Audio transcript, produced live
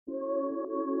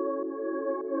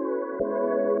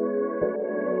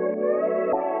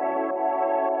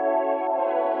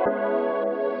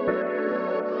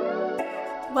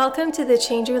Welcome to the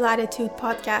Change Your Latitude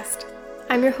podcast.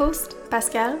 I'm your host,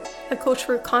 Pascal, a coach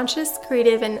for conscious,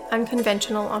 creative, and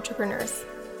unconventional entrepreneurs.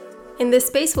 In this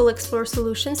space, we'll explore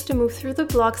solutions to move through the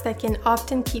blocks that can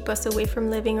often keep us away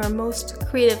from living our most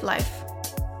creative life.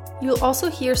 You'll also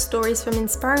hear stories from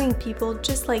inspiring people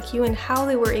just like you and how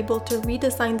they were able to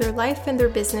redesign their life and their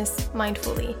business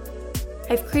mindfully.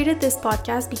 I've created this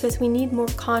podcast because we need more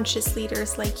conscious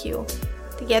leaders like you.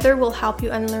 Together, we'll help you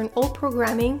unlearn old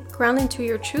programming, ground into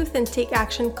your truth, and take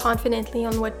action confidently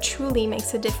on what truly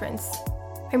makes a difference.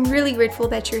 I'm really grateful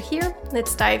that you're here.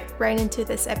 Let's dive right into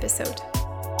this episode.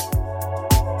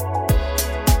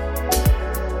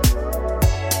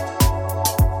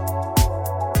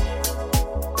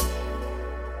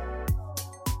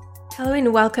 Hello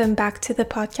and welcome back to the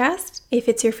podcast. If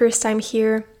it's your first time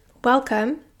here,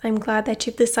 welcome. I'm glad that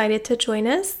you've decided to join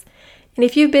us. And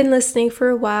if you've been listening for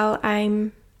a while,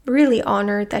 I'm really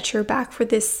honored that you're back for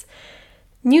this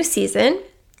new season.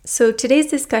 So today's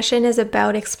discussion is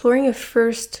about exploring a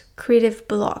first creative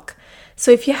block. So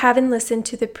if you haven't listened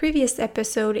to the previous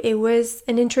episode, it was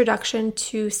an introduction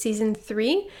to season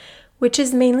 3, which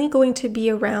is mainly going to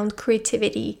be around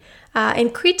creativity.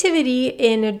 And creativity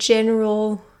in a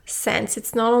general sense.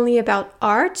 It's not only about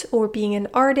art or being an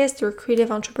artist or a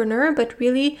creative entrepreneur, but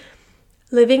really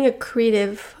living a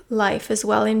creative life as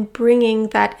well and bringing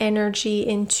that energy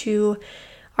into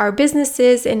our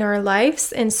businesses and our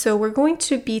lives. And so we're going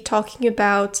to be talking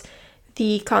about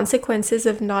the consequences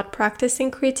of not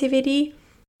practicing creativity.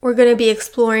 We're going to be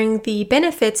exploring the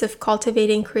benefits of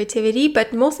cultivating creativity,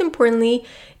 but most importantly,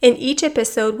 in each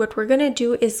episode, what we're going to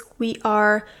do is we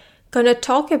are going to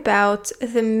talk about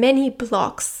the many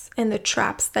blocks and the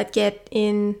traps that get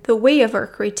in the way of our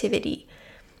creativity.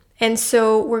 And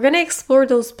so we're going to explore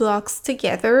those blocks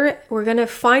together. We're going to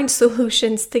find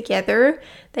solutions together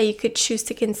that you could choose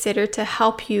to consider to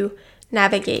help you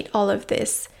navigate all of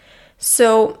this.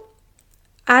 So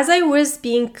as I was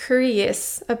being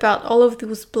curious about all of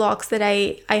those blocks that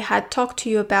I had talked to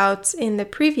you about in the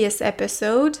previous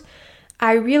episode,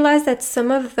 I realized that some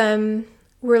of them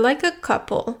were like a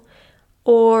couple,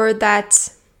 or that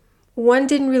one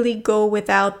didn't really go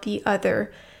without the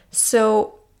other.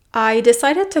 So I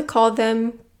decided to call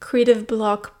them Creative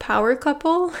Block Power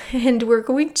Couple, and we're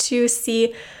going to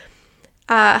see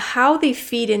how they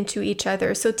feed into each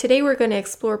other. So today we're going to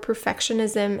explore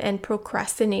perfectionism and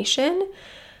procrastination,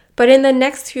 but in the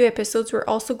next few episodes we're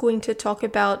also going to talk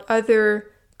about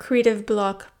other Creative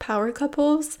Block Power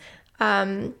Couples,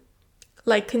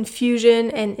 like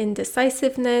confusion and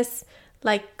indecisiveness,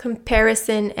 like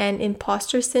comparison and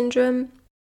imposter syndrome,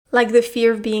 like the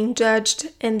fear of being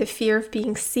judged and the fear of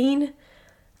being seen,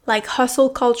 like hustle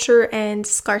culture and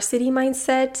scarcity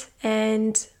mindset,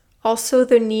 and also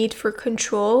the need for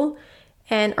control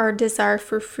and our desire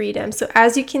for freedom. So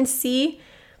as you can see,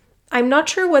 I'm not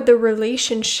sure what the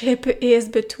relationship is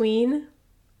between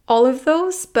all of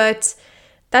those, but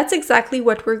that's exactly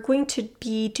what we're going to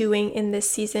be doing in this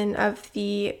season of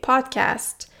the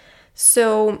podcast.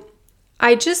 So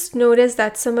I just noticed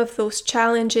that some of those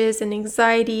challenges and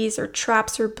anxieties or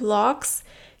traps or blocks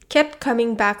kept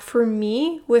coming back for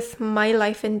me with my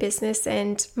life and business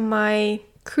and my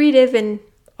creative and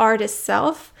artist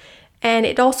self, and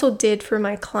it also did for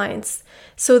my clients.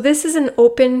 So this is an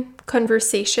open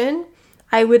conversation.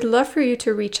 I would love for you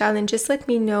to reach out and just let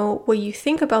me know what you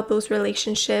think about those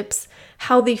relationships,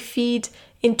 how they feed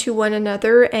into one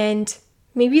another, and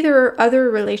maybe there are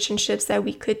other relationships that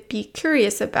we could be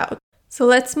curious about. So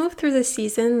let's move through the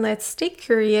season, let's stay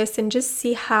curious and just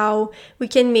see how we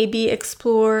can maybe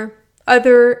explore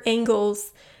other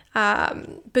angles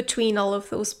between all of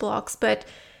those blocks. But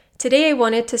today I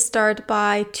wanted to start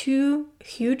by two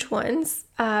huge ones,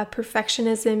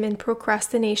 perfectionism and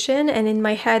procrastination. And in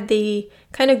my head, they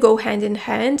kind of go hand in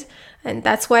hand. And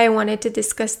that's why I wanted to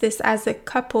discuss this as a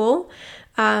couple.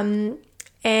 And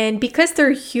because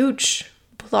they're huge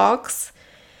blocks,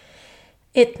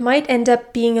 it might end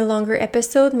up being a longer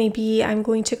episode. Maybe I'm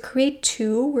going to create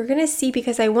 2. We're going to see,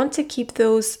 because I want to keep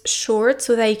those short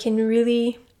so that you can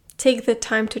really take the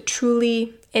time to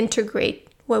truly integrate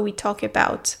what we talk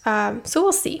about. So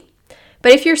we'll see.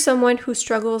 But if you're someone who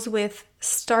struggles with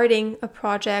starting a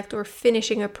project or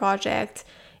finishing a project,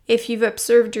 if you've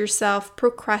observed yourself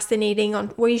procrastinating on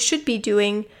what you should be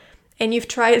doing, and you've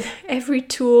tried every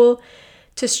tool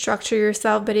to structure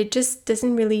yourself, but it just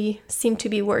doesn't really seem to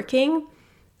be working,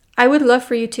 I would love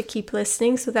for you to keep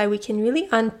listening so that we can really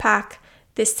unpack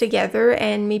this together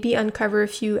and maybe uncover a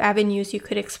few avenues you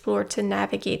could explore to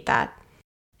navigate that.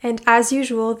 And as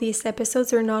usual, these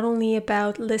episodes are not only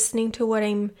about listening to what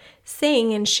I'm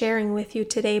saying and sharing with you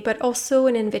today, but also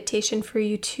an invitation for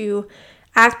you to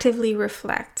actively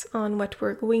reflect on what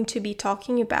we're going to be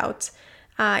talking about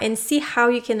and see how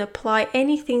you can apply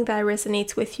anything that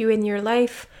resonates with you in your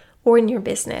life or in your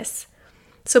business.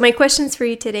 So my questions for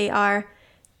you today are,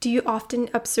 do you often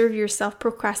observe yourself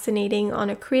procrastinating on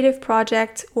a creative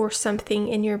project or something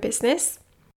in your business?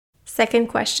 Second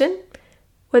question,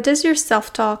 what does your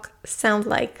self-talk sound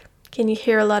like? Can you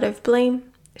hear a lot of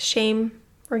blame, shame,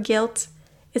 or guilt?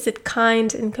 Is it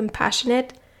kind and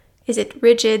compassionate? Is it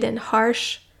rigid and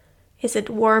harsh? Is it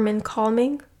warm and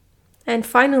calming? And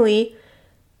finally,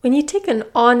 when you take an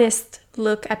honest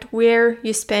look at where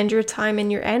you spend your time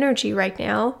and your energy right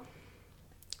now,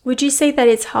 would you say that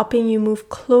it's helping you move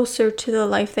closer to the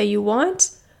life that you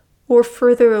want or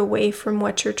further away from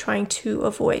what you're trying to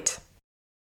avoid?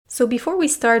 So before we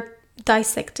start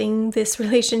dissecting this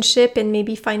relationship and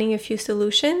maybe finding a few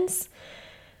solutions,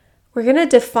 we're going to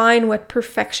define what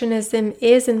perfectionism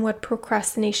is and what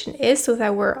procrastination is so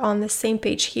that we're on the same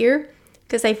page here.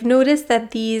 Because I've noticed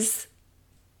that these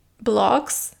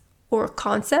blocks or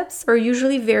concepts are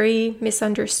usually very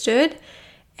misunderstood.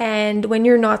 And when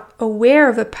you're not aware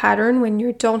of a pattern, when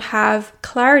you don't have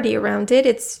clarity around it,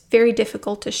 it's very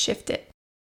difficult to shift it.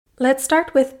 Let's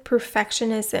start with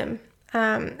perfectionism.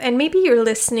 And maybe you're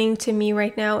listening to me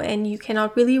right now and you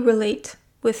cannot really relate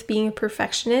with being a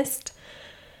perfectionist.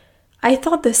 I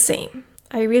thought the same.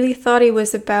 I really thought it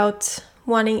was about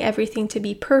wanting everything to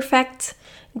be perfect,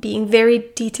 being very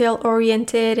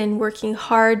detail-oriented and working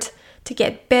hard to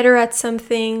get better at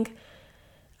something.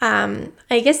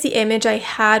 I guess the image I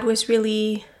had was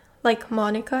really like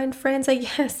Monica and Friends, I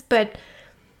guess. But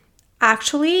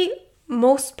actually,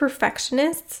 most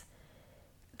perfectionists,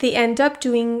 they end up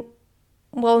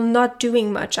not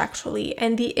doing much actually.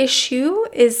 And the issue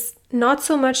is not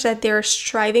so much that they're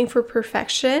striving for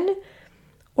perfection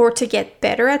or to get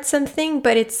better at something,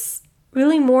 but it's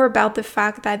really more about the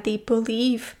fact that they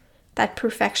believe that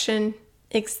perfection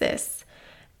exists.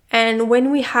 And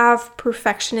when we have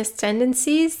perfectionist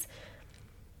tendencies,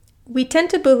 we tend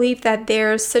to believe that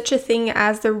there's such a thing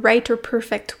as the right or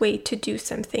perfect way to do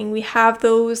something. We have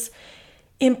those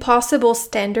impossible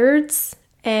standards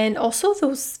and also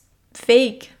those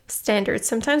vague standards.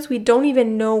 Sometimes we don't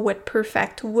even know what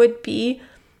perfect would be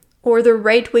or the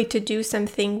right way to do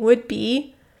something would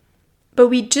be, but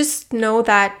we just know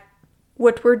that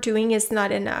what we're doing is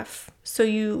not enough. So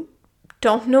you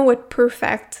don't know what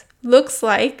perfect looks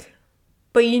like,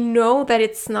 but you know that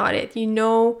it's not it. You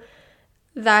know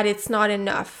that it's not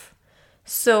enough.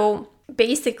 So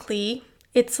basically,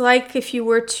 it's like if you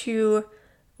were to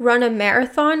run a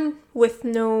marathon with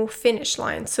no finish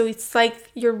line. So it's like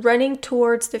you're running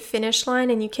towards the finish line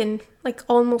and you can like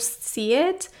almost see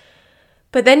it,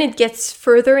 but then it gets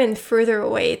further and further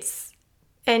away.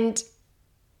 And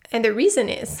the reason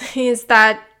is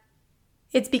that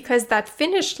it's because that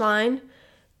finish line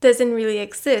doesn't really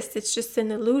exist. It's just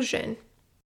an illusion.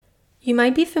 You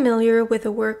might be familiar with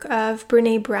the work of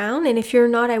Brené Brown, and if you're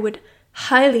not, I would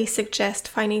highly suggest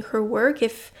finding her work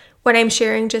if what I'm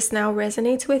sharing just now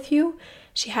resonates with you.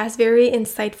 She has very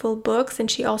insightful books,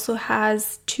 and she also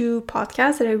has 2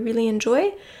 podcasts that I really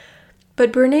enjoy.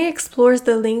 But Brené explores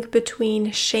the link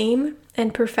between shame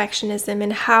and perfectionism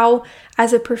and how,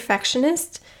 as a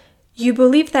perfectionist, you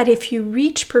believe that if you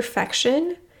reach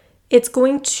perfection, it's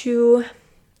going to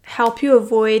help you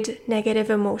avoid negative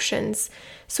emotions.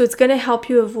 So it's going to help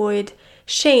you avoid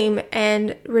shame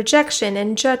and rejection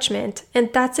and judgment.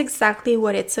 And that's exactly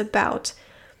what it's about.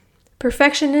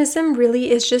 Perfectionism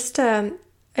really is just a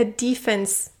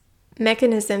defense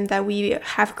mechanism that we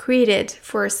have created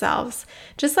for ourselves,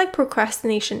 just like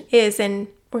procrastination is, and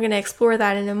we're going to explore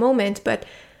that in a moment. But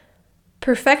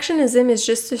perfectionism is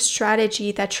just a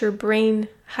strategy that your brain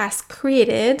has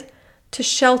created to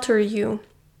shelter you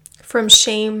from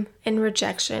shame and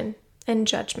rejection and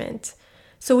judgment.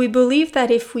 So we believe that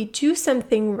if we do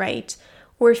something right,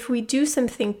 or if we do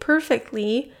something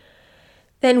perfectly,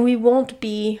 then we won't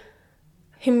be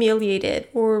humiliated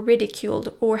or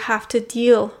ridiculed or have to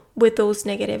deal with those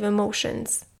negative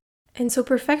emotions. And so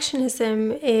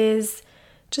perfectionism is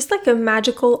just like a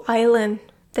magical island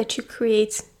that you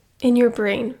create in your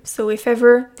brain. So if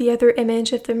ever the other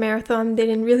image of the marathon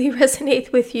didn't really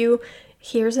resonate with you,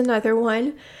 here's another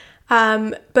one.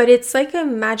 But it's like a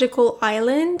magical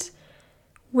island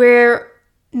where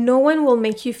no one will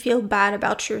make you feel bad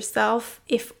about yourself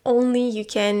if only you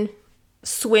can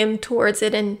swim towards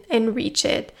it and reach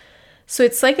it. So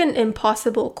it's like an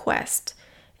impossible quest.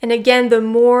 And again, the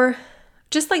more,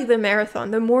 just like the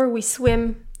marathon, the more we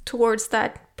swim towards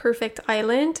that perfect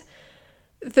island,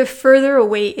 the further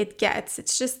away it gets.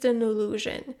 It's just an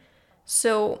illusion.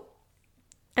 So,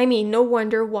 no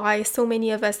wonder why so many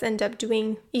of us end up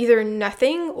doing either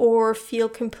nothing or feel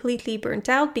completely burnt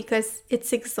out because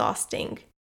it's exhausting.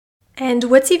 And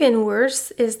what's even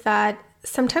worse is that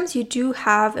sometimes you do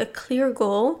have a clear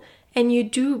goal and you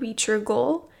do reach your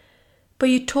goal, but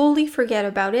you totally forget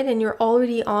about it and you're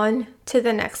already on to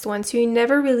the next one. So you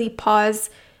never really pause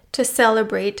to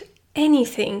celebrate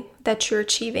anything that you're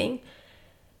achieving.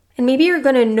 And maybe you're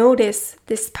going to notice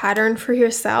this pattern for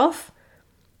yourself,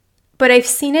 but I've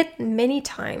seen it many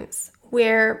times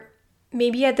where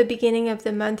maybe at the beginning of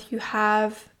the month you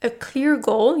have a clear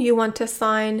goal. You want to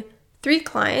sign 3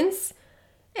 clients,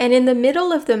 and in the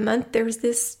middle of the month there's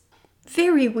this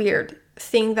very weird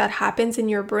thing that happens in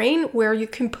your brain where you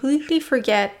completely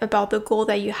forget about the goal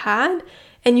that you had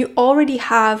and you already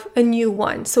have a new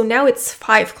one. So now it's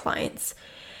 5 clients.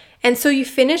 And so you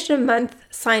finish the month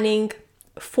signing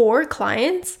 4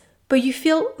 clients, but you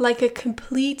feel like a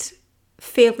complete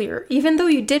failure, even though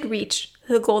you did reach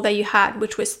the goal that you had,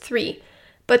 which was 3.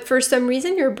 But for some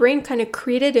reason, your brain kind of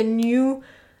created a new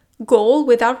goal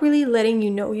without really letting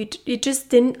you know. It just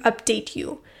didn't update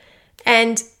you.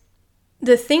 And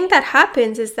the thing that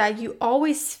happens is that you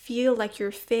always feel like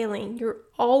you're failing. You're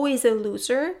always a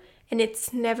loser, and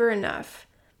it's never enough.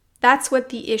 That's what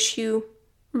the issue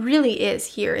really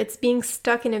is here. It's being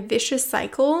stuck in a vicious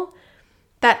cycle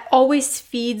that always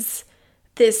feeds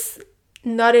this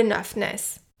not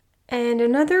enoughness. And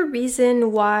another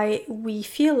reason why we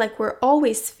feel like we're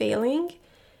always failing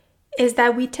is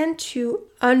that we tend to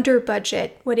under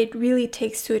budget what it really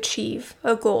takes to achieve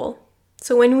a goal.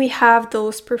 So when we have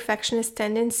those perfectionist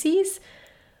tendencies,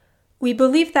 we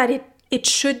believe that it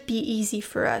should be easy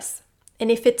for us.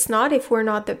 And if it's not, if we're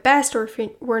not the best, or if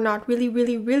we're not really,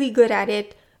 really, really good at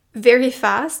it very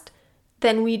fast,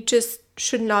 then we just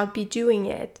should not be doing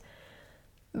it.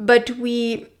 But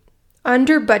we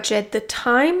under budget the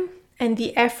time and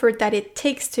the effort that it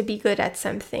takes to be good at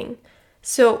something.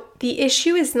 So the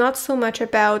issue is not so much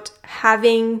about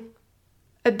having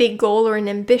a big goal or an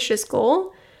ambitious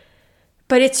goal,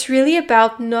 but it's really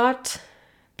about not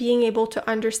being able to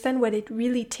understand what it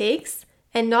really takes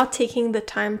and not taking the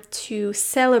time to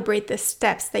celebrate the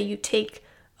steps that you take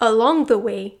along the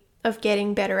way of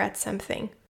getting better at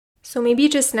something. So maybe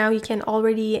just now you can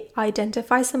already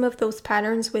identify some of those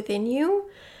patterns within you.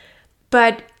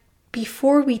 But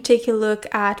before we take a look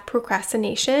at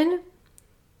procrastination,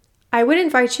 I would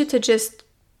invite you to just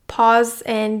pause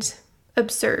and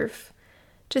observe.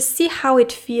 Just see how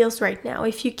it feels right now,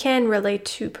 if you can relate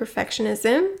to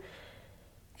perfectionism.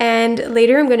 And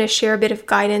later I'm going to share a bit of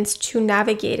guidance to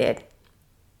navigate it.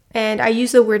 And I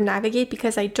use the word navigate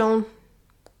because I don't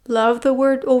love the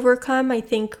word overcome. I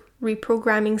think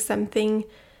reprogramming something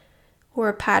or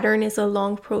a pattern is a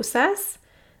long process.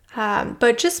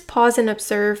 But just pause and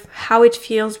observe how it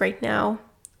feels right now,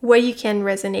 what you can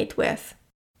resonate with.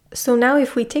 So now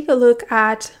if we take a look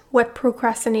at what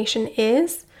procrastination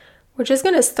is, we're just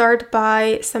going to start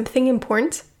by something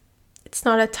important. It's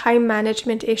not a time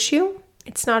management issue.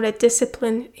 It's not a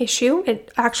discipline issue.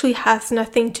 It actually has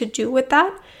nothing to do with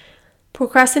that.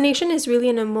 Procrastination is really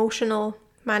an emotional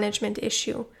management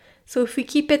issue. So if we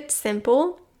keep it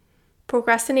simple,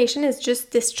 procrastination is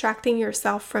just distracting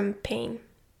yourself from pain.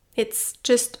 It's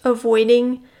just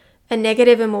avoiding a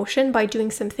negative emotion by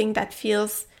doing something that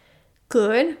feels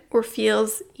good or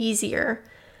feels easier.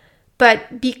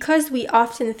 But because we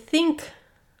often think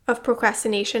of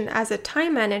procrastination as a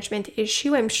time management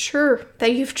issue, I'm sure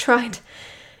that you've tried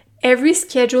every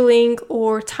scheduling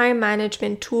or time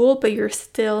management tool, but you're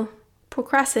still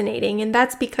procrastinating. And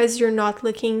that's because you're not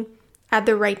looking at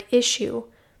the right issue.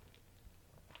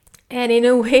 And in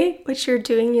a way, what you're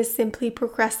doing is simply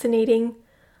procrastinating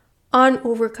on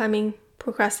overcoming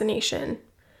procrastination.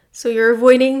 So you're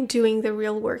avoiding doing the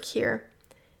real work here.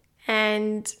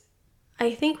 And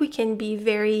I think we can be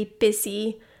very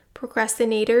busy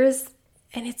procrastinators,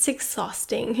 and it's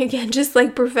exhausting. Again, just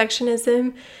like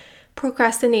perfectionism,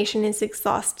 procrastination is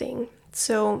exhausting.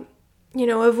 So,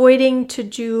 avoiding to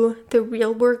do the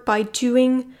real work by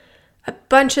doing a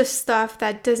bunch of stuff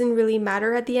that doesn't really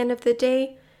matter at the end of the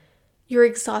day, you're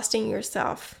exhausting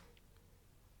yourself.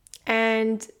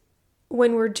 And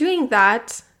when we're doing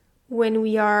that, when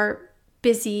we are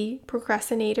busy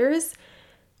procrastinators,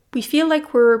 we feel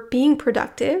like we're being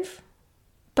productive,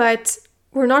 but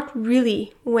we're not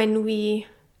really when we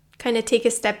kind of take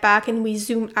a step back and we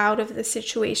zoom out of the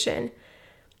situation,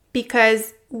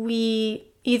 because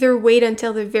we either wait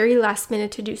until the very last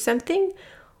minute to do something,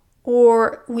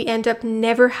 or we end up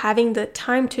never having the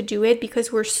time to do it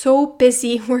because we're so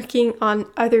busy working on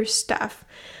other stuff.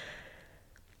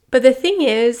 But the thing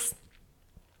is,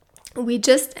 we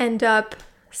just end up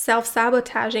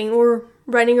self-sabotaging or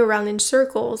running around in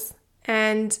circles.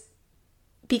 And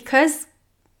because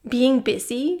being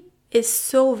busy is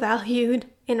so valued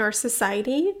in our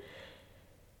society,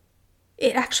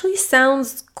 it actually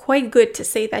sounds quite good to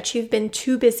say that you've been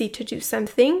too busy to do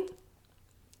something,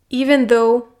 even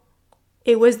though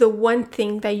it was the one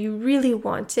thing that you really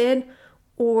wanted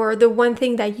or the one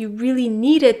thing that you really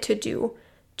needed to do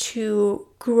to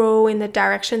grow in the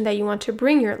direction that you want to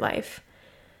bring your life.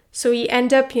 So you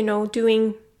end up,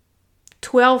 doing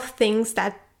 12 things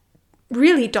that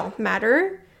really don't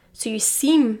matter. So you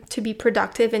seem to be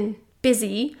productive and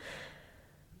busy,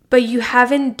 but you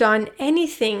haven't done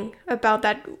anything about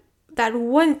that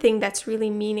one thing that's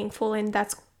really meaningful and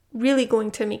that's really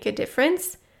going to make a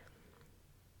difference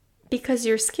because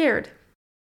you're scared.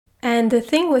 And the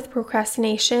thing with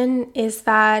procrastination is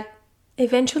that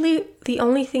eventually the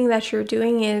only thing that you're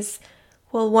doing is,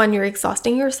 well, one, you're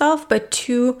exhausting yourself, but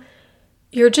two,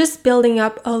 you're just building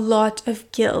up a lot of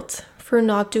guilt for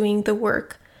not doing the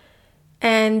work.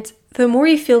 And the more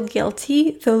you feel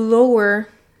guilty, the lower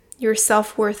your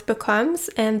self-worth becomes.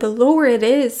 And the lower it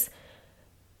is,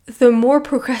 the more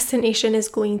procrastination is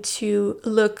going to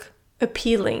look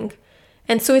appealing.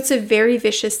 And so it's a very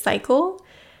vicious cycle.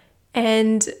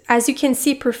 And as you can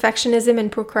see, perfectionism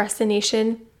and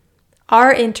procrastination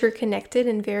are interconnected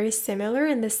and very similar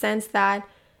in the sense that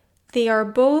they are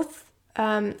both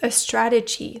a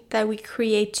strategy that we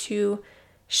create to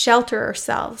shelter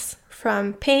ourselves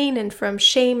from pain and from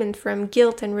shame and from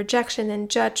guilt and rejection and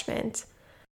judgment.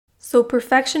 So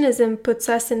perfectionism puts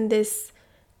us in this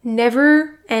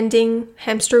never-ending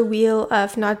hamster wheel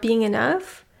of not being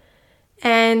enough,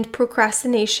 and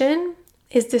procrastination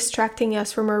is distracting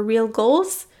us from our real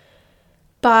goals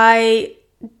by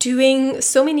doing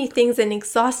so many things and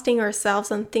exhausting ourselves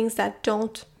on things that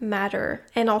don't matter,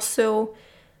 and also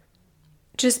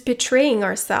just betraying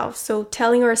ourselves. So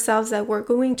telling ourselves that we're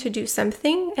going to do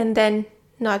something and then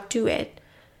not do it.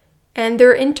 And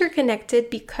they're interconnected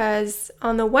because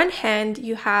on the one hand,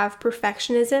 you have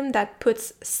perfectionism that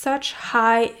puts such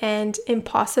high and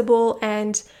impossible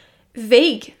and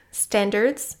vague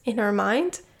standards in our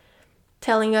mind,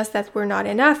 telling us that we're not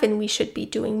enough and we should be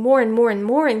doing more and more and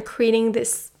more and creating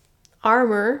this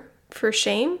armor for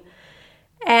shame.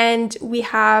 And we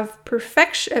have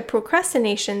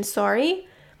procrastination,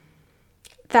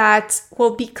 that,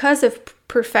 well, because of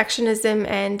perfectionism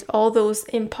and all those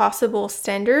impossible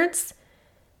standards,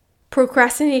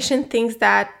 procrastination thinks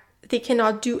that they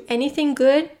cannot do anything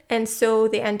good, and so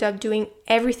they end up doing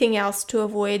everything else to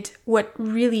avoid what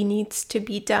really needs to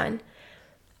be done.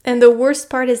 And the worst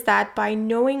part is that by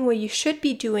knowing what you should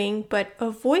be doing but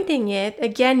avoiding it,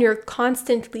 again, you're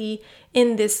constantly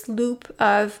in this loop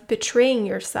of betraying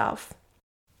yourself.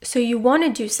 So you want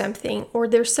to do something, or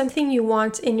there's something you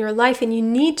want in your life and you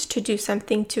need to do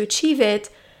something to achieve it,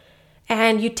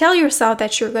 and you tell yourself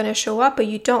that you're going to show up, but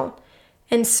you don't.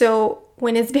 And so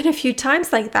when it's been a few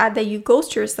times like that you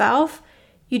ghost yourself,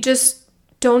 you just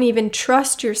don't even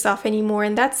trust yourself anymore,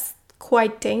 and that's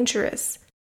quite dangerous.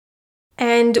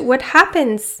 And what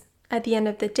happens at the end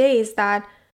of the day is that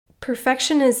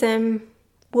perfectionism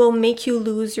will make you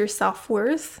lose your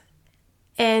self-worth,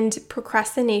 and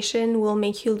procrastination will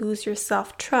make you lose your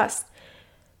self-trust,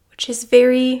 which is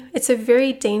it's a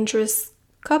very dangerous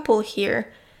couple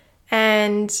here.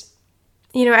 And,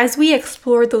 as we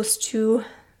explore those two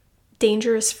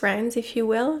dangerous friends, if you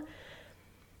will,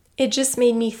 it just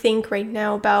made me think right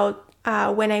now about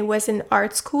when I was in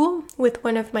art school with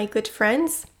one of my good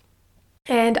friends.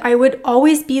 And I would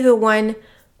always be the one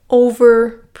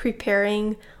over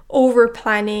preparing, over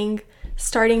planning,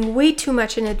 starting way too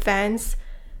much in advance.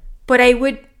 But I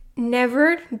would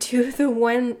never do the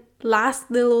one last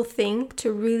little thing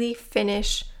to really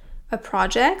finish a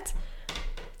project.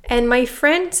 And my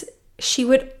friend, she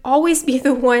would always be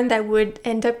the one that would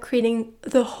end up creating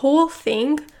the whole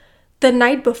thing the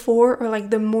night before or like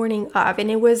the morning of.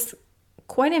 And it was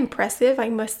quite impressive, I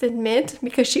must admit,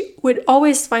 because she would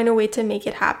always find a way to make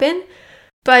it happen.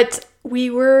 But we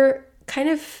were kind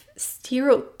of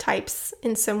stereotypes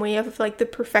in some way of like the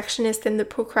perfectionist and the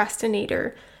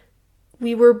procrastinator.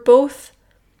 We were both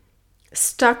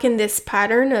stuck in this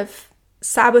pattern of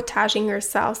sabotaging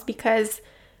ourselves because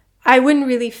I wouldn't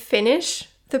really finish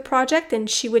the project and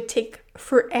she would take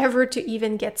forever to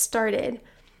even get started.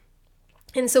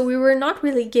 And so we were not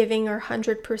really giving our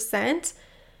 100%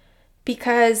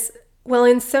 because, well,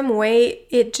 in some way,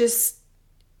 it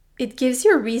gives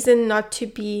you a reason not to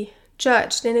be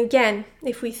judged. And again,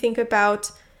 if we think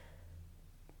about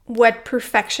what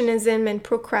perfectionism and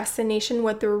procrastination,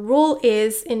 what their role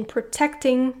is in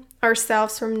protecting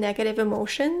ourselves from negative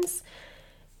emotions,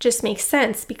 just makes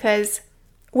sense, because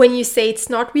when you say it's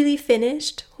not really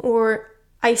finished or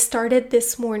I started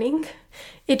this morning,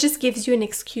 it just gives you an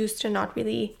excuse to not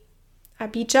really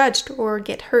be judged or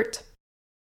get hurt.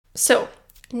 So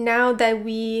now that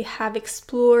we have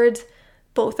explored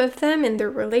both of them and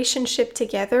their relationship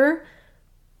together,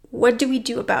 what do we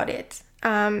do about it?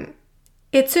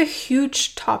 It's a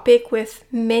huge topic with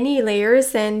many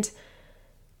layers, and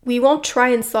we won't try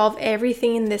and solve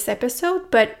everything in this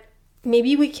episode, but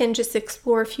maybe we can just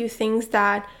explore a few things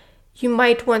that you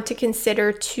might want to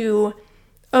consider to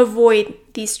avoid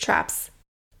these traps.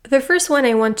 The first one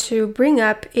I want to bring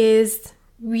up is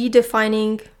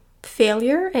redefining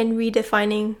failure and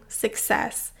redefining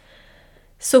success.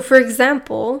 So for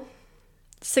example,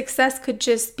 success could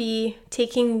just be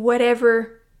taking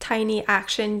whatever tiny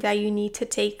action that you need to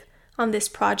take on this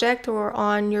project or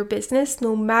on your business,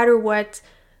 no matter what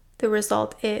the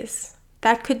result is.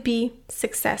 That could be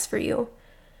success for you.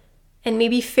 And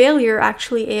maybe failure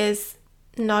actually is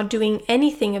not doing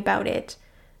anything about it.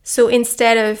 So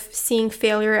instead of seeing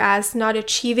failure as not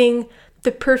achieving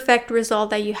the perfect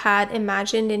result that you had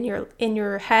imagined in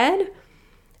your head,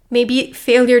 maybe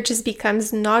failure just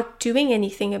becomes not doing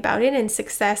anything about it, and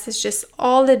success is just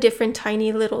all the different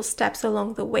tiny little steps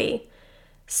along the way.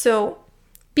 So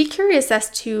be curious as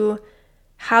to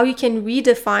how you can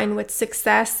redefine what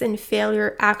success and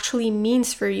failure actually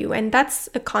means for you. And that's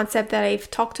a concept that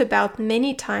I've talked about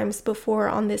many times before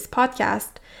on this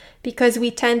podcast, because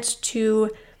we tend to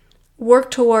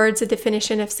work towards a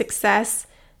definition of success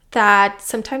that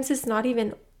sometimes is not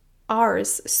even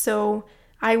ours. So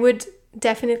I would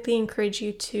definitely encourage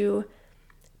you to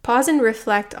pause and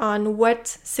reflect on what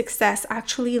success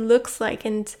actually looks like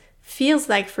and feels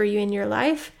like for you in your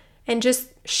life, and just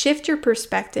shift your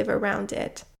perspective around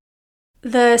it.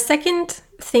 The second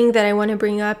thing that I want to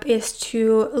bring up is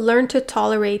to learn to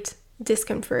tolerate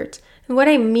discomfort. And what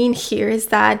I mean here is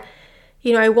that,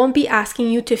 I won't be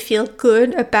asking you to feel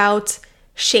good about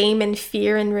shame and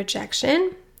fear and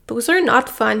rejection. Those are not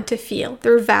fun to feel.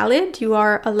 They're valid. You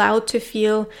are allowed to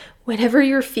feel whatever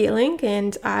you're feeling,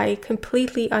 and I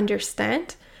completely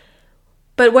understand.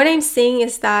 But what I'm saying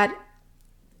is that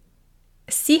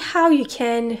see how you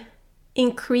can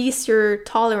increase your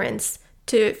tolerance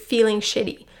to feeling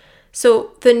shitty.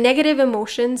 So the negative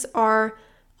emotions are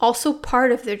also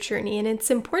part of the journey, and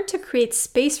it's important to create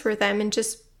space for them and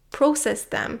just process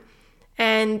them,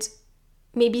 and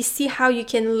maybe see how you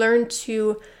can learn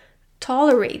to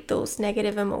tolerate those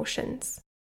negative emotions.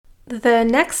 The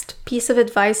next piece of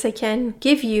advice I can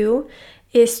give you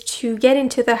is to get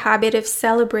into the habit of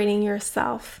celebrating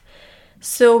yourself.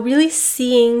 So really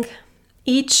seeing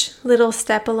each little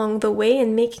step along the way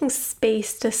and making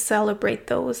space to celebrate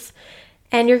those.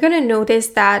 And you're going to notice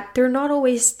that they're not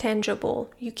always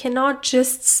tangible. You cannot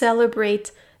just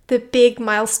celebrate the big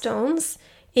milestones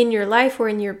in your life or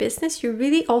in your business. You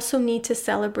really also need to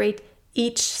celebrate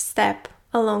each step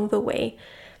along the way.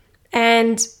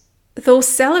 And those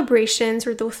celebrations,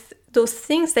 or those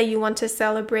things that you want to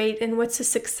celebrate and what's a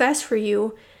success for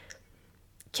you,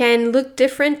 can look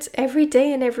different every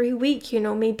day and every week.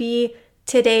 Maybe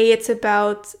today it's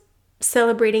about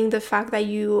celebrating the fact that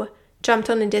you jumped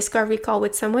on a discovery call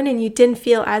with someone and you didn't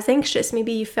feel as anxious.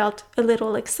 Maybe you felt a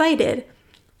little excited,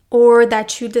 or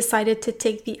that you decided to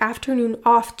take the afternoon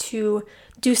off to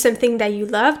do something that you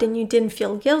loved and you didn't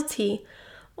feel guilty.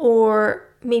 Or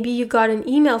maybe you got an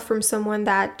email from someone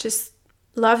that just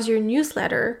loves your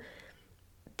newsletter.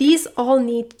 These all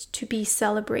need to be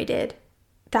celebrated.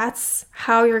 That's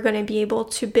how you're going to be able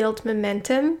to build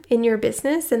momentum in your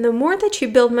business. And the more that you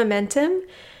build momentum,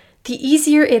 the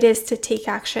easier it is to take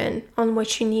action on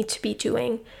what you need to be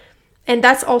doing. And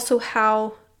that's also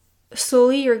how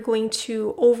slowly you're going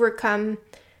to overcome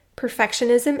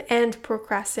perfectionism and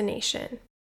procrastination.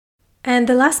 And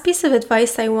the last piece of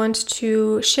advice I want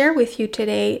to share with you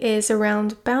today is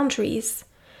around boundaries.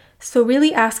 So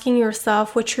really asking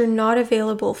yourself what you're not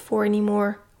available for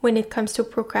anymore when it comes to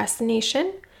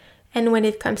procrastination and when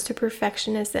it comes to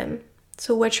perfectionism.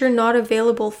 So what you're not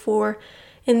available for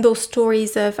in those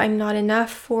stories of I'm not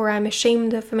enough, or I'm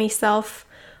ashamed of myself,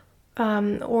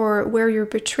 or where you're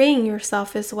betraying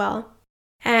yourself as well.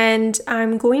 And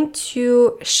I'm going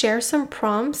to share some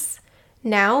prompts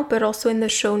now, but also in the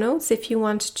show notes if you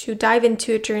want to dive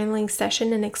into a journaling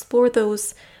session and explore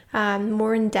those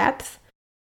more in depth.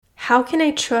 How can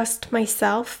I trust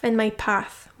myself and my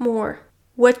path more?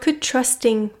 What could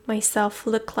trusting myself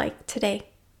look like today?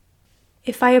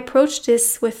 If I approach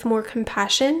this with more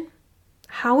compassion,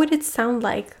 how would it sound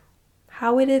like?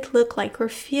 How would it look like or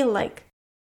feel like?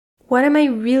 What am I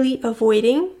really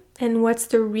avoiding, and what's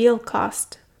the real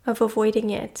cost of avoiding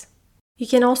it? You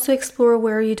can also explore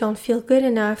where you don't feel good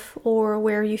enough or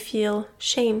where you feel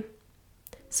shame.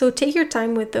 So take your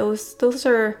time with those. Those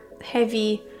are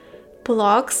heavy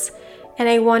blocks, and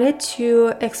I wanted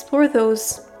to explore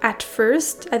those at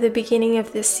first, at the beginning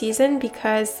of this season,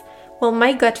 because, well,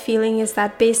 my gut feeling is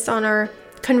that based on our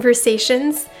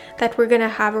conversations that we're going to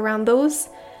have around those,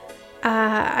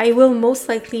 I will most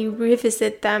likely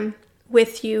revisit them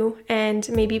with you and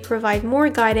maybe provide more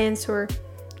guidance or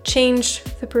change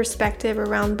the perspective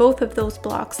around both of those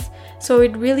blocks. So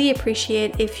I'd really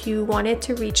appreciate if you wanted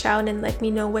to reach out and let me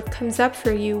know what comes up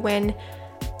for you when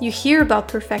you hear about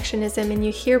perfectionism and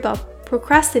you hear about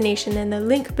procrastination and the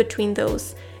link between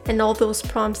those and all those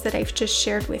prompts that I've just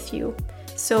shared with you.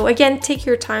 So again, take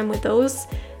your time with those.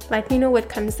 Let me know what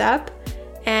comes up.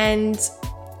 And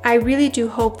I really do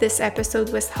hope this episode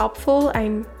was helpful.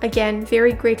 I'm, again,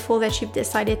 very grateful that you've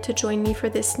decided to join me for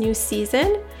this new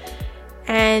season.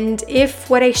 And if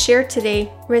what I shared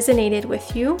today resonated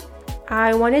with you,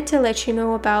 I wanted to let you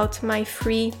know about my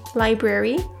free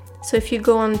library. So if you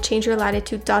go on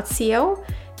changeyourlatitude.co,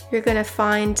 you're going to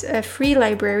find a free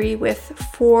library with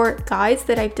 4 guides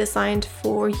that I've designed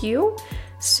for you.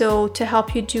 So to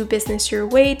help you do business your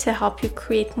way, to help you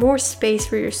create more space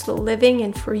for your slow living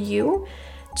and for you,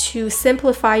 to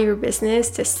simplify your business,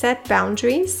 to set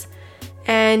boundaries.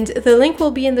 And the link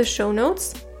will be in the show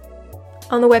notes.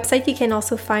 On the website, you can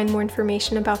also find more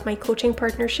information about my coaching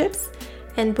partnerships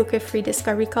and book a free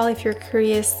discovery call if you're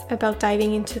curious about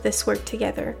diving into this work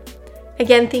together.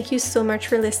 Again, thank you so much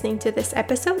for listening to this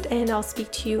episode, and I'll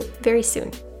speak to you very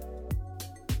soon.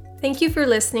 Thank you for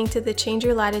listening to the Change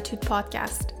Your Latitude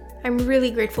podcast. I'm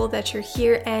really grateful that you're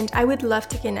here, and I would love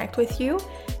to connect with you.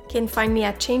 You can find me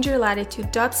at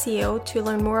changeyourlatitude.co to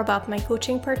learn more about my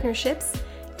coaching partnerships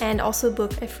and also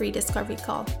book a free discovery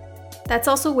call. That's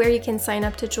also where you can sign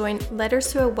up to join Letters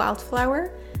to a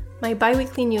Wildflower, my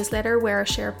bi-weekly newsletter where I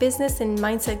share business and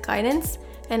mindset guidance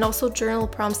and also journal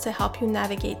prompts to help you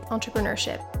navigate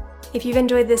entrepreneurship. If you've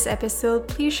enjoyed this episode,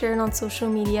 please share it on social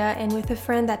media and with a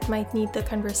friend that might need the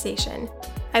conversation.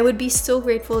 I would be so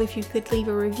grateful if you could leave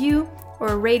a review or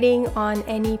a rating on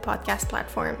any podcast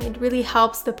platform. It really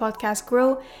helps the podcast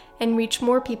grow and reach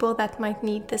more people that might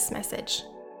need this message.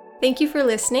 Thank you for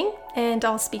listening, and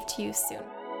I'll speak to you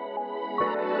soon.